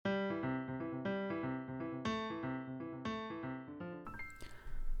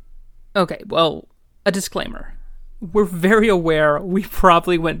Okay, well, a disclaimer. We're very aware we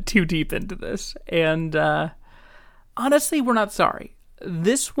probably went too deep into this, and honestly, we're not sorry.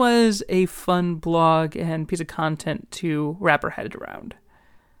 This was a fun blog and piece of content to wrap our head around.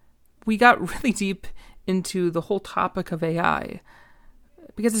 We got really deep into the whole topic of AI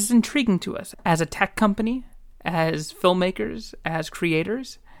because it's intriguing to us as a tech company, as filmmakers, as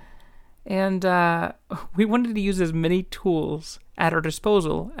creators, and we wanted to use as many tools at our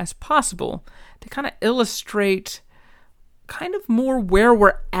disposal as possible to kind of illustrate kind of more where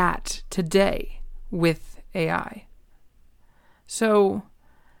we're at today with AI. So,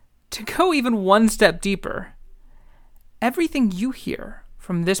 to go even one step deeper, everything you hear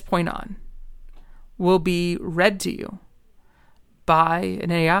from this point on will be read to you by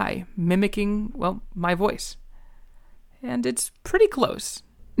an AI mimicking, well, my voice. And it's pretty close.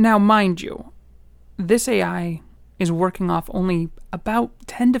 Now, mind you, this AI is working off only about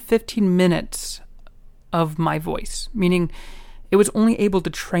 10 to 15 minutes of my voice, meaning it was only able to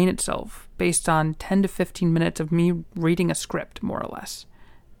train itself based on 10 to 15 minutes of me reading a script, more or less.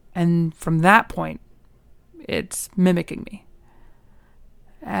 And from that point, it's mimicking me.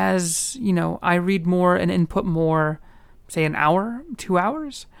 As, I read more and input more, say an hour, 2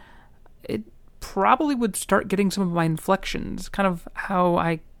 hours, it probably would start getting some of my inflections, kind of how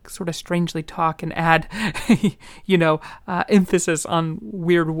I sort of strangely talk and add, emphasis on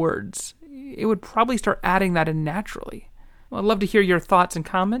weird words. It would probably start adding that in naturally. Well, I'd love to hear your thoughts and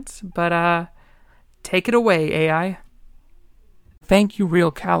comments, but take it away, AI. Thank you,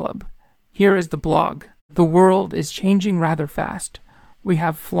 Real Caleb. Here is the blog. The world is changing rather fast. We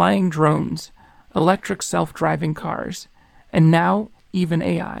have flying drones, electric self-driving cars, and now even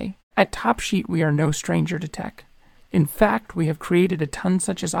AI. At Top Sheet, we are no stranger to tech. In fact, we have created a ton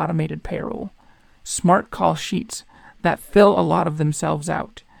such as automated payroll, smart call sheets that fill a lot of themselves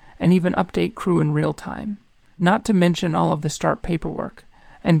out, and even update crew in real time. Not to mention all of the start paperwork,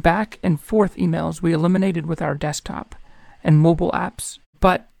 and back and forth emails we eliminated with our desktop and mobile apps.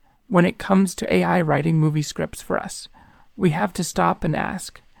 But when it comes to AI writing movie scripts for us, we have to stop and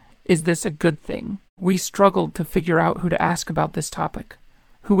ask, is this a good thing? We struggled to figure out who to ask about this topic.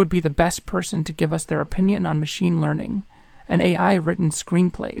 Who would be the best person to give us their opinion on machine learning and AI-written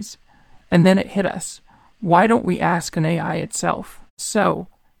screenplays? And then it hit us. Why don't we ask an AI itself? So,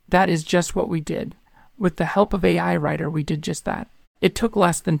 that is just what we did. With the help of AI Writer, we did just that. It took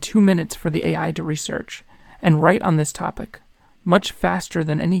less than 2 minutes for the AI to research and write on this topic, much faster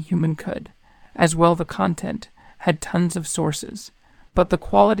than any human could. As well, the content had tons of sources. But the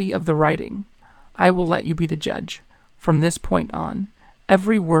quality of the writing, I will let you be the judge. From this point on,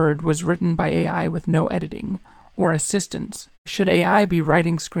 every word was written by AI with no editing or assistance. Should AI be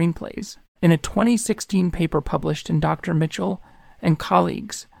writing screenplays? In a 2016 paper published in Dr. Mitchell and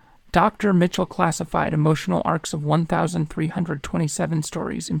colleagues, Dr. Mitchell classified emotional arcs of 1,327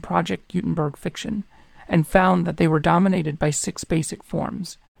 stories in Project Gutenberg fiction and found that they were dominated by 6 basic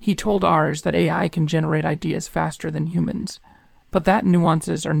forms. He told ours that AI can generate ideas faster than humans, but that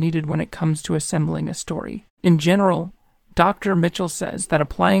nuances are needed when it comes to assembling a story. In general, Dr. Mitchell says that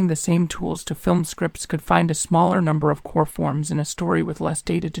applying the same tools to film scripts could find a smaller number of core forms in a story with less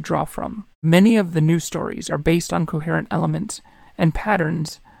data to draw from. Many of the new stories are based on coherent elements and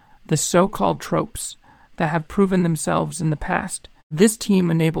patterns, the so-called tropes, that have proven themselves in the past. This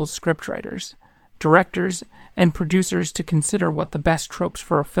team enables scriptwriters, directors, and producers to consider what the best tropes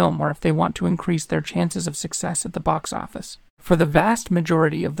for a film are if they want to increase their chances of success at the box office. For the vast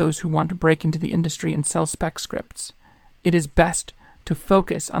majority of those who want to break into the industry and sell spec scripts, it is best to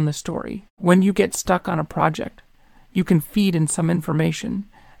focus on the story. When you get stuck on a project, you can feed in some information,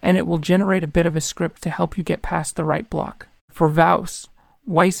 and it will generate a bit of a script to help you get past the right block. For Vaus,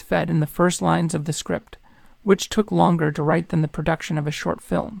 Weiss fed in the first lines of the script, which took longer to write than the production of a short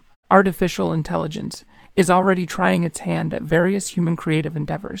film. Artificial intelligence is already trying its hand at various human creative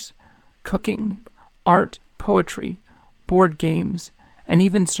endeavors: cooking, art, poetry, board games, and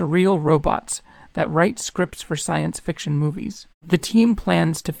even surreal robots that write scripts for science fiction movies. The team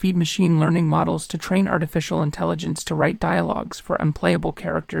plans to feed machine learning models to train artificial intelligence to write dialogues for unplayable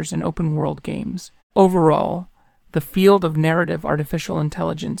characters in open-world games. Overall, the field of narrative artificial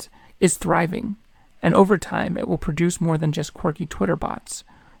intelligence is thriving, and over time it will produce more than just quirky Twitter bots,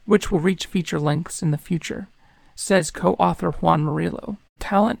 which will reach feature lengths in the future, says co-author Juan Murillo.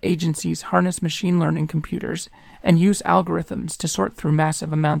 Talent agencies harness machine learning computers and use algorithms to sort through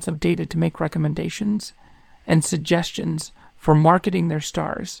massive amounts of data to make recommendations and suggestions for marketing their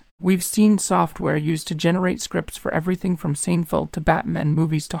stars. We've seen software used to generate scripts for everything from Seinfeld to Batman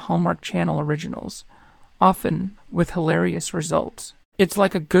movies to Hallmark Channel originals, often with hilarious results. It's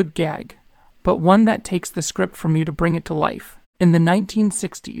like a good gag, but one that takes the script from you to bring it to life. In the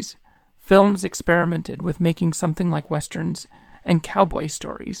 1960s, films experimented with making something like westerns and cowboy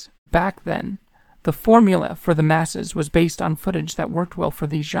stories. Back then, the formula for the masses was based on footage that worked well for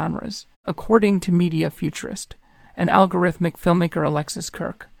these genres. According to media futurist and algorithmic filmmaker Alexis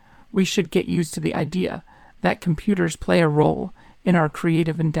Kirk, we should get used to the idea that computers play a role in our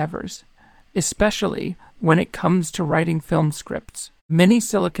creative endeavors, especially when it comes to writing film scripts. Many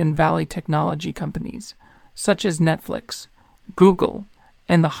Silicon Valley technology companies, such as Netflix, Google,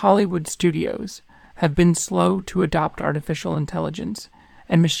 and the Hollywood studios, have been slow to adopt artificial intelligence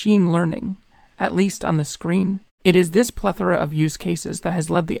and machine learning, at least on the screen. It is this plethora of use cases that has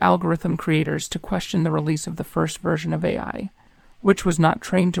led the algorithm creators to question the release of the first version of AI, which was not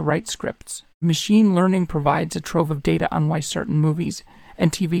trained to write scripts. Machine learning provides a trove of data on why certain movies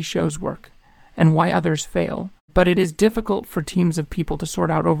and TV shows work, and why others fail, but it is difficult for teams of people to sort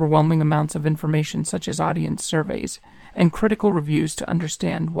out overwhelming amounts of information such as audience surveys and critical reviews to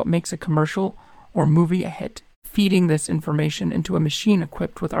understand what makes a commercial or movie a hit. Feeding this information into a machine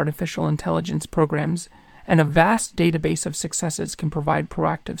equipped with artificial intelligence programs and a vast database of successes can provide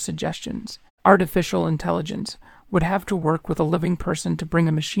proactive suggestions. Artificial intelligence would have to work with a living person to bring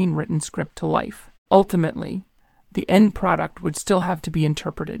a machine-written script to life. Ultimately, the end product would still have to be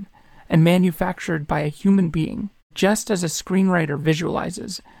interpreted and manufactured by a human being. Just as a screenwriter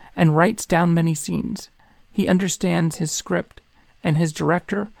visualizes and writes down many scenes, he understands his script and his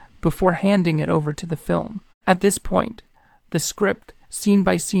director before handing it over to the film. At this point, the script,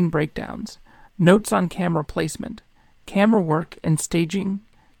 scene-by-scene breakdowns, notes on camera placement, camera work, and staging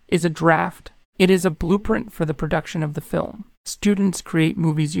is a draft. It is a blueprint for the production of the film. Students create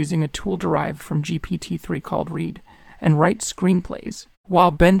movies using a tool derived from GPT-3 called Read and write screenplays.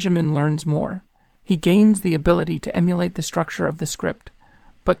 While Benjamin learns more, he gains the ability to emulate the structure of the script,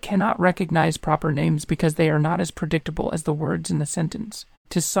 but cannot recognize proper names because they are not as predictable as the words in the sentence.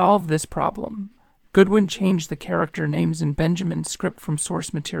 To solve this problem, Goodwin changed the character names in Benjamin's script from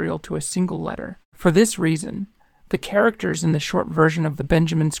source material to a single letter. For this reason, the characters in the short version of the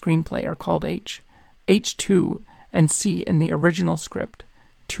Benjamin screenplay are called H, H2, and C in the original script.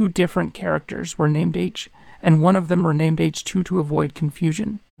 Two different characters were named H, and one of them were named H2 to avoid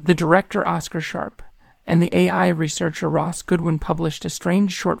confusion. The director Oscar Sharp and the AI researcher Ross Goodwin published a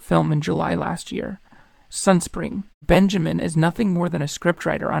strange short film in July last year, Sunspring. Benjamin is nothing more than a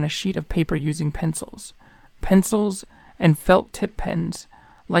scriptwriter on a sheet of paper using pencils and felt tip pens,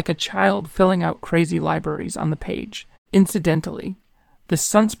 like a child filling out crazy libraries on the page. Incidentally, the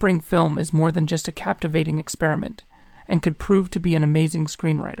Sunspring film is more than just a captivating experiment, and could prove to be an amazing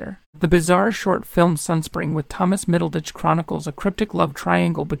screenwriter. The bizarre short film Sunspring with Thomas Middleditch chronicles a cryptic love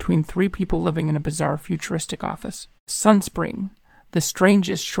triangle between three people living in a bizarre futuristic office. Sunspring, the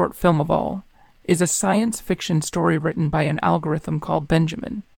strangest short film of all, is a science fiction story written by an algorithm called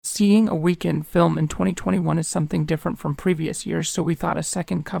Benjamin. Seeing a weekend film in 2021 is something different from previous years, so we thought a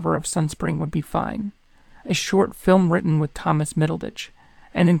second cover of Sunspring would be fine. A short film written with Thomas Middleditch,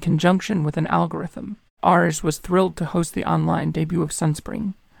 and in conjunction with an algorithm. Ours was thrilled to host the online debut of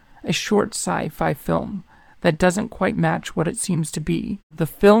Sunspring, a short sci-fi film that doesn't quite match what it seems to be. The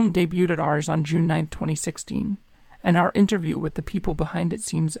film debuted at Ours on June 9, 2016, and our interview with the people behind it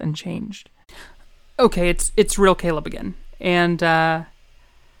seems unchanged. Okay, it's Real Caleb again, and I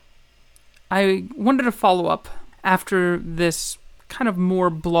wanted to follow up after this kind of more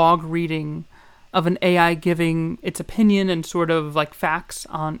blog reading of an AI giving its opinion and sort of like facts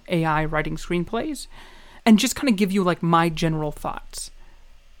on AI writing screenplays, and just kind of give you like my general thoughts.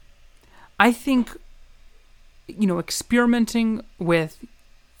 I think, experimenting with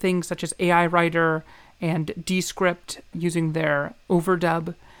things such as AI Writer and Descript using their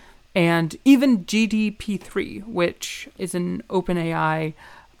overdub, and even GDP3, which is an OpenAI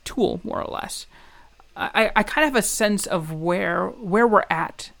tool, more or less. I kind of have a sense of where we're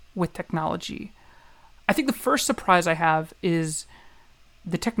at with technology. I think the first surprise I have is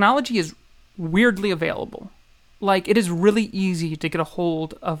the technology is weirdly available. Like, it is really easy to get a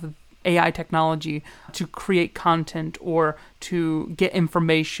hold of AI technology to create content or to get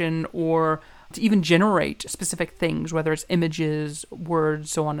information or to even generate specific things, whether it's images, words,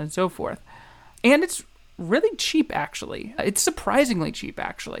 so on and so forth. And it's really cheap, actually. It's surprisingly cheap,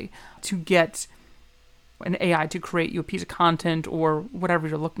 actually, to get an AI to create you a piece of content or whatever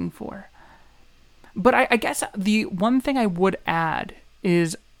you're looking for. But I guess the one thing I would add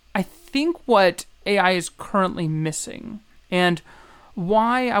is I think what AI is currently missing, and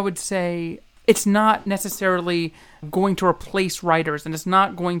why I would say it's not necessarily going to replace writers and it's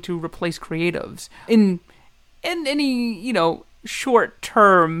not going to replace creatives in any,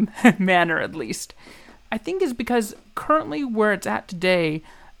 short-term manner at least, I think is because currently where it's at today,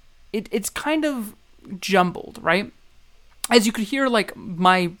 it's kind of jumbled, right? As you could hear, like,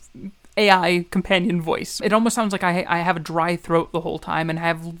 my AI companion voice, it almost sounds like I have a dry throat the whole time and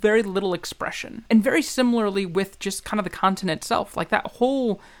have very little expression. And very similarly with just kind of the content itself, like that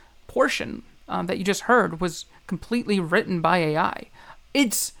whole portion that you just heard was completely written by AI.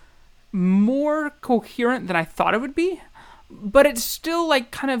 It's more coherent than I thought it would be, but it's still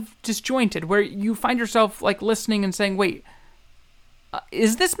like kind of disjointed, where you find yourself like listening and saying, wait,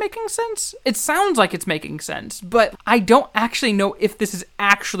 is this making sense? It sounds like it's making sense, but I don't actually know if this is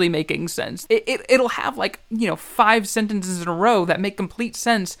actually making sense. It'll have 5 sentences in a row that make complete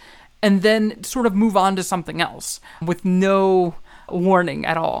sense and then sort of move on to something else with no warning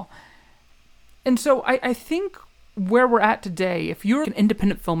at all. And so I think where we're at today, if you're an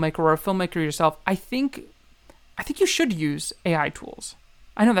independent filmmaker or a filmmaker yourself, I think you should use AI tools.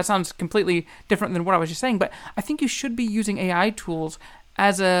 I know that sounds completely different than what I was just saying, but I think you should be using AI tools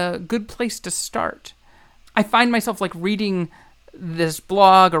as a good place to start. I find myself like reading this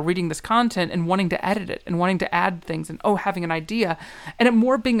blog or reading this content and wanting to edit it and wanting to add things and having an idea, and it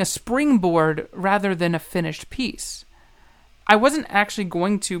more being a springboard rather than a finished piece. I wasn't actually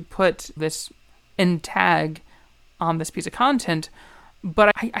going to put this end tag on this piece of content,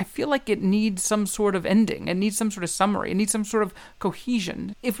 but I feel like it needs some sort of ending. It needs some sort of summary. It needs some sort of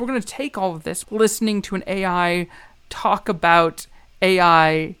cohesion. If we're going to take all of this, listening to an AI talk about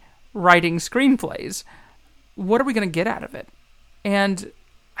AI writing screenplays, what are we going to get out of it? And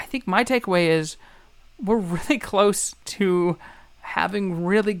I think my takeaway is we're really close to having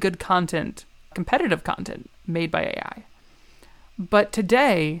really good content, competitive content made by AI. But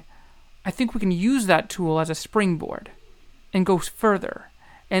today, I think we can use that tool as a springboard and go further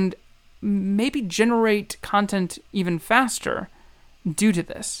and maybe generate content even faster due to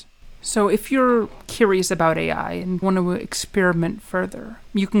this. So if you're curious about AI and want to experiment further,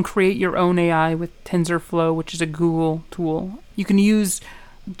 you can create your own AI with TensorFlow, which is a Google tool. You can use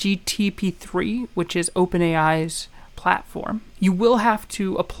GTP3, which is OpenAI's platform. You will have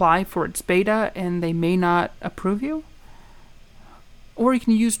to apply for its beta and they may not approve you. Or you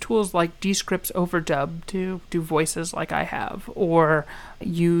can use tools like Descript's Overdub to do voices like I have, or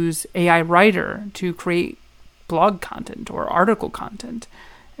use AI Writer to create blog content or article content,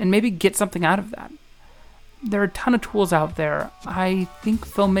 and maybe get something out of that. There are a ton of tools out there I think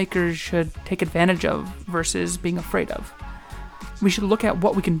filmmakers should take advantage of versus being afraid of. We should look at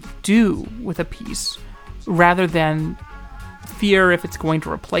what we can do with a piece rather than fear if it's going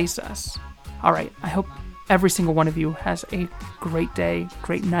to replace us. All right, I hope every single one of you has a great day,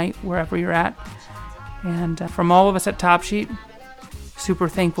 great night, wherever you're at. And from all of us at Top Sheet, super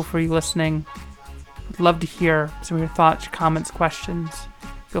thankful for you listening. Would love to hear some of your thoughts, comments, questions.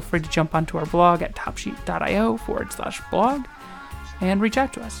 Feel free to jump onto our blog at topsheet.io/blog and reach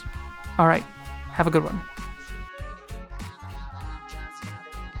out to us. All right, have a good one.